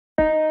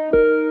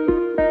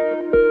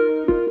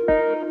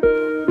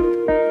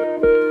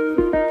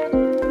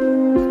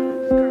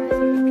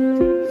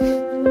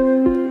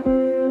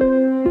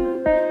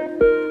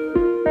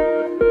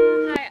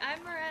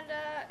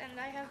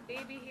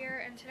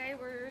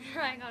we're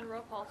trying on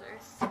rope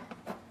halters.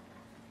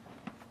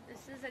 This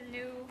is a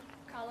new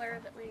color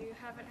that we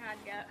haven't had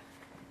yet.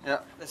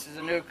 Yep, this is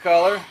a new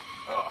color.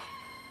 Oh.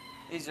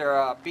 These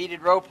are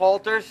beaded rope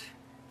halters.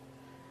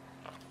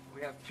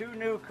 We have two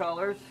new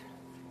colors.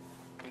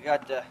 We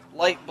got the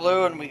light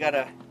blue and we got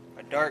a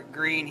dark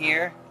green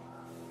here.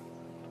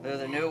 They're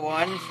the new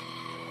ones.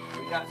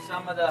 We got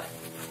some of the...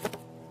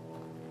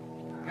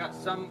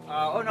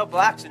 oh no,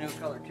 black's a new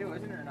color too,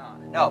 isn't it or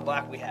not? No,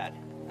 black we had.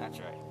 That's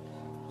right.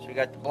 So we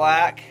got the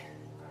black.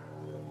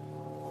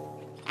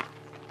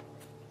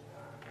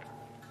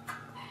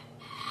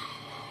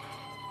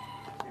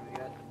 We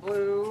got the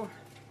blue.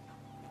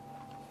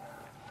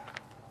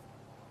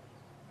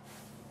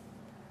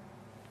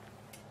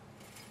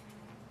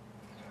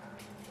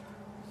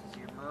 This is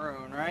your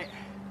maroon, right?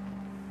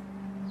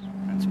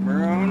 That's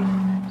maroon.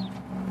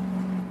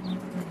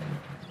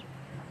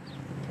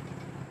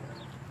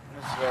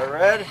 This is our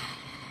red.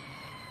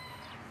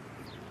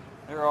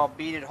 They're all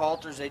beaded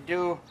halters.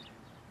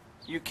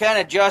 You can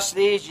adjust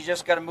these, you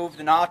just got to move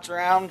the knots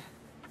around.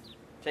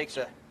 Takes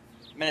a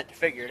minute to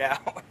figure it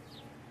out.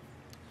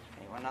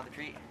 Hey, want another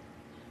treat?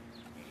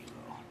 There you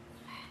go.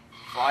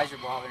 Flies are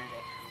bothering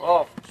today.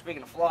 Oh,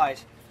 speaking of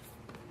flies,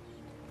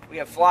 we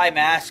have fly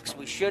masks.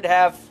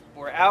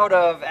 We're out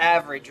of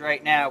average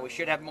right now. We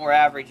should have more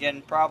average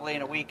in probably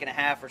in a week and a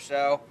half or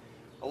so,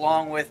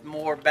 along with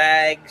more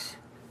bags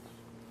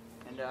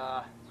and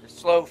the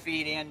slow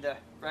feed into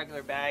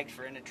regular bags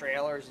for into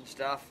trailers and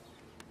stuff.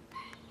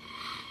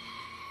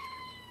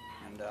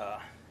 And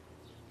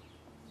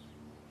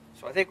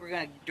so I think we're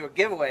going to do a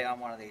giveaway on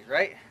one of these,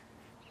 right?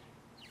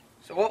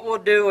 So what we'll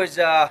do is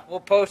we'll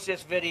post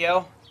this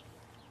video,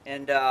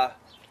 and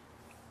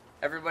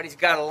everybody's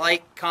got to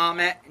like,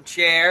 comment, and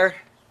share.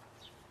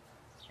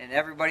 And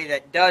everybody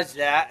that does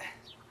that,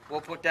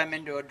 we'll put them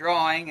into a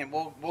drawing, and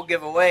we'll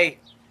give away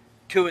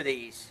two of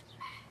these.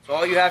 So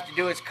all you have to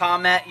do is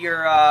comment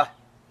your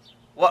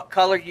what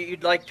color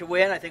you'd like to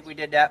win. I think we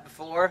did that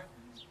before.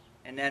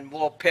 And then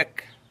we'll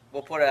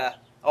put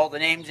all the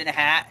names in a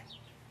hat,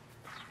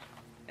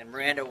 and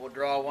Miranda will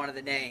draw one of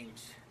the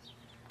names.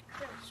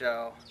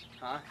 So,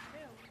 huh?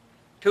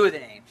 Two of the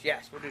names.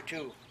 Yes, we'll do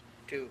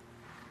two.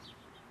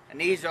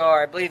 And these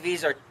are, I believe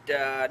these are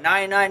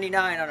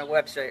 $9.99 on the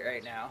website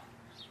right now.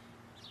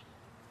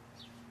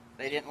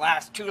 They didn't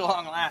last too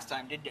long last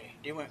time, did they?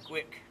 They went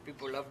quick.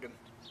 People loved them.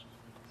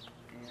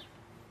 Yeah.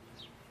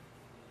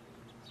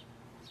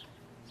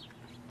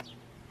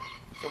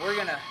 So we're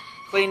going to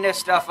clean this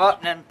stuff up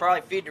and then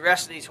probably feed the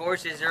rest of these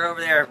horses. They're over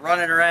there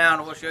running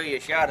around. We'll show you a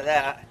shot of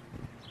that.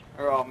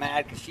 They're all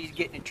mad because she's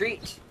getting the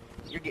treats.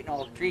 You're getting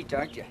all the treats,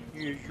 aren't you?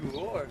 Yes, you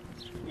are.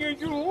 Yes,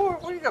 you are.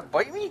 What, are you going to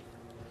bite me?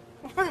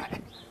 What?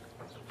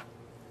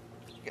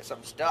 Get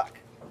something stuck.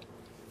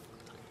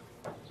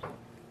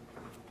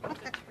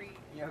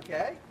 You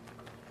okay?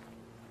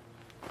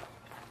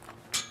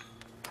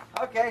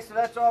 Okay, so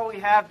that's all we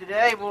have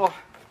today.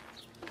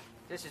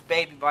 This is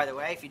Baby, by the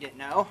way, if you didn't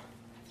know.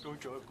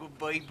 Good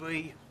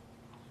baby.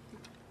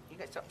 You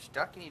got something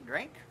stuck? You need a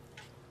drink?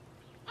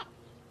 What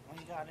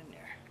do you got in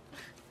there?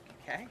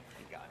 Okay,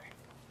 you got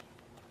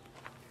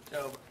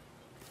her.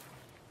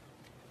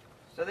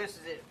 So this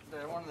is it.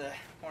 One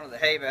of the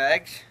hay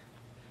bags.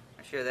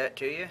 I'll show that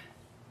to you.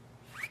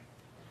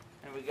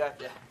 And we got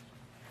the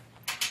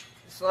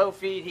slow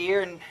feed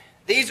here, and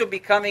these will be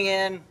coming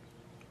in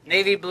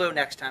navy blue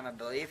next time, I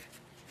believe.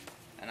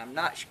 And I'm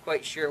not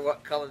quite sure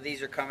what color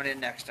these are coming in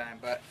next time,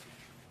 but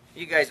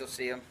you guys will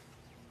see them.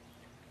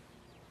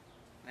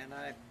 And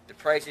the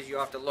prices you'll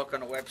have to look on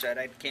the website.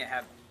 I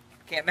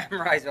can't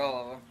memorize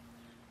all of them.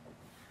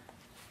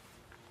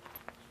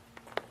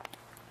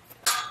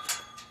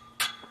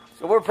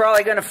 So we're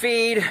probably going to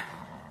feed.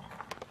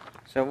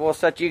 So we'll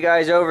set you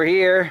guys over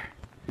here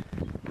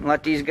and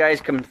let these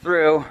guys come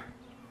through.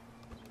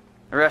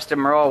 The rest of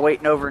them are all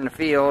waiting over in the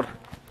field.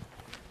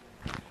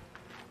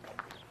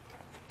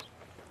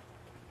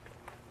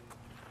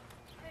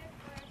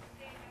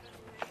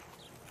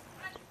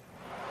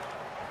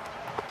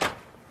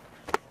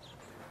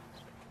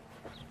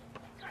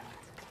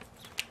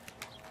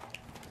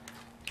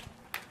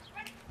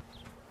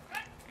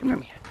 Come here,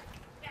 Mia.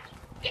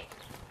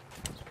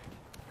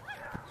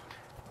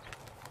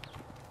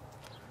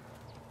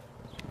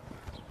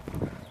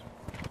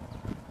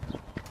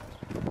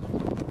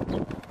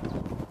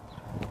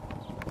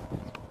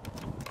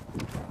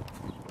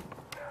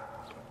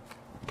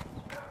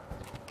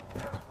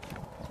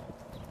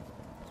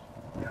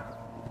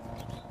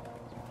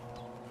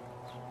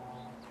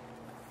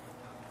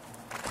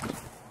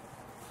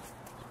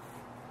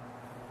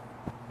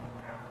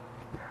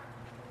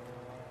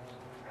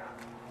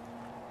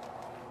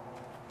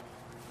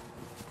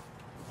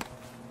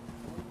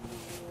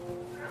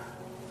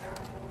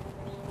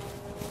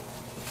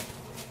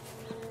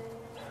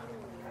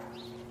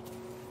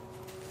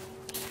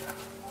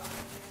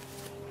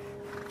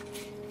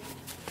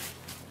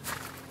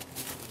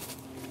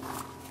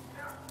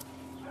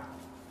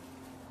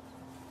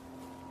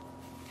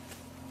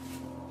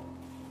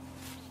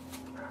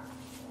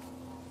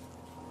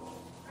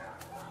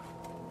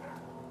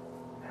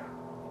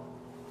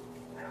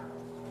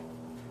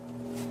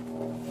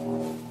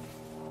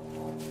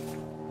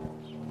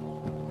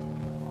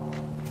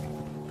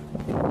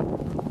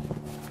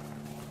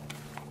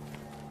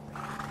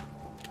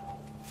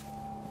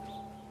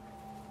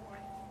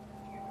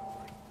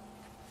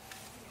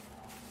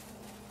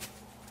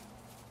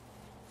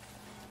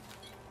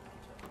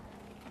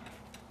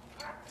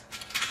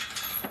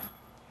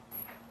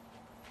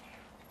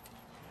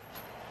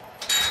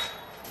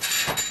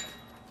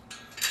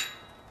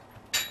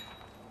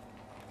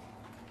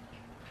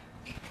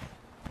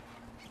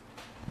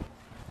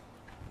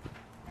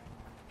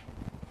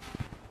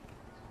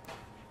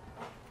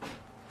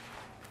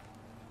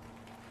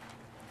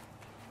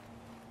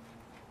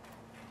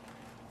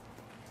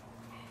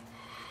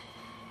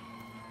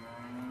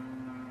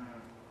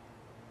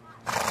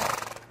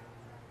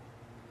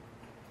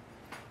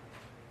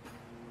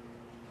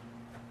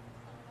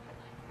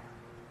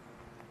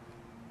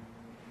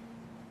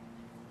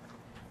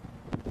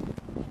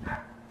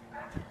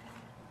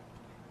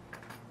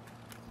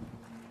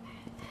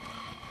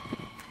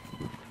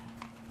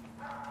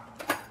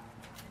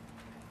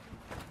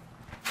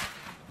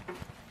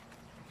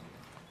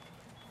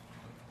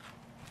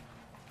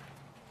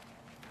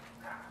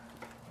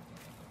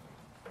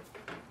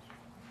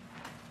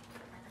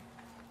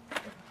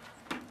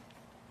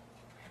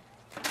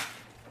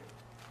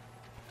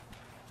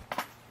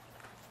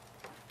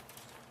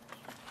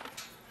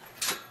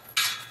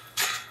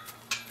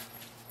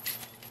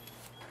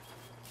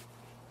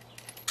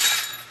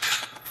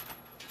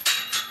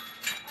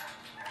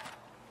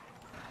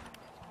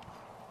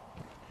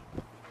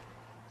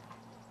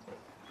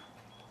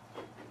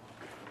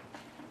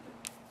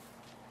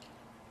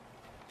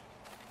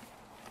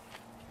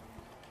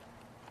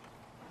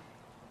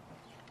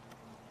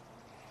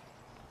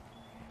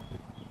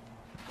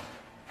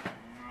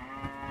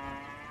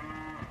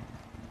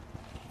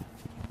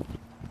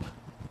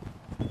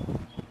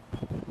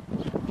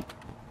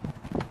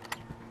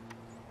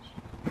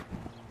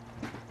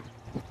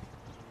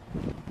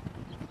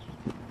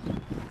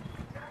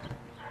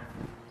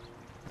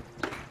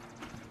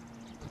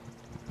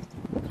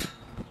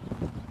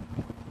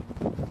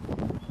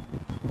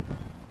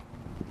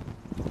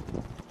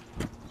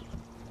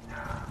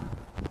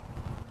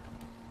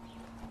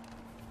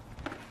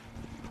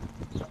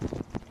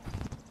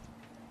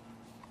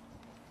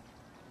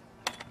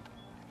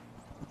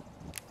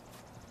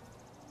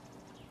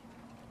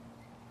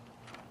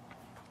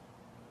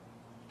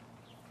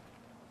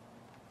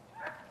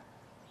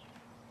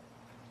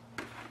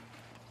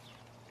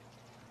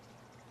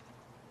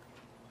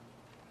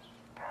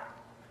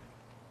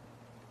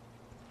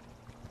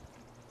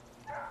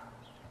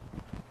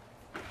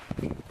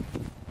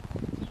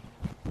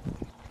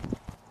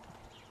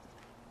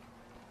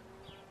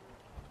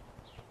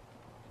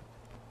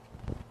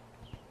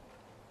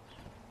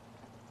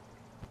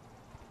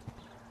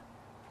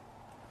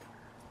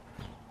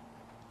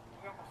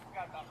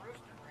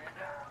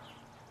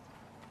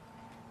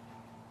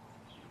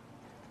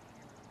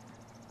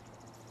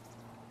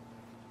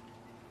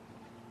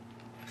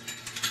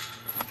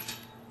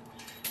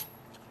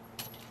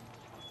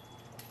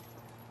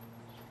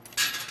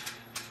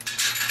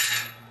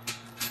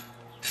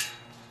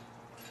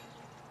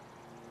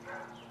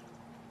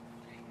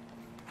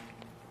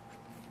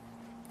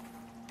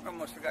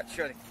 Almost forgot to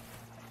show you.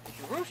 It's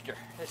a rooster.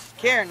 This is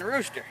Karen the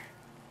rooster.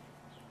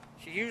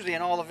 She's usually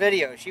in all the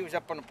videos. She was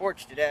up on the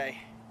porch today.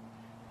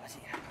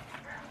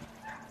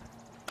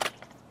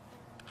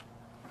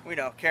 We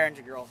know, Karen's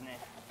a girl's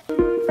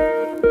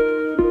name.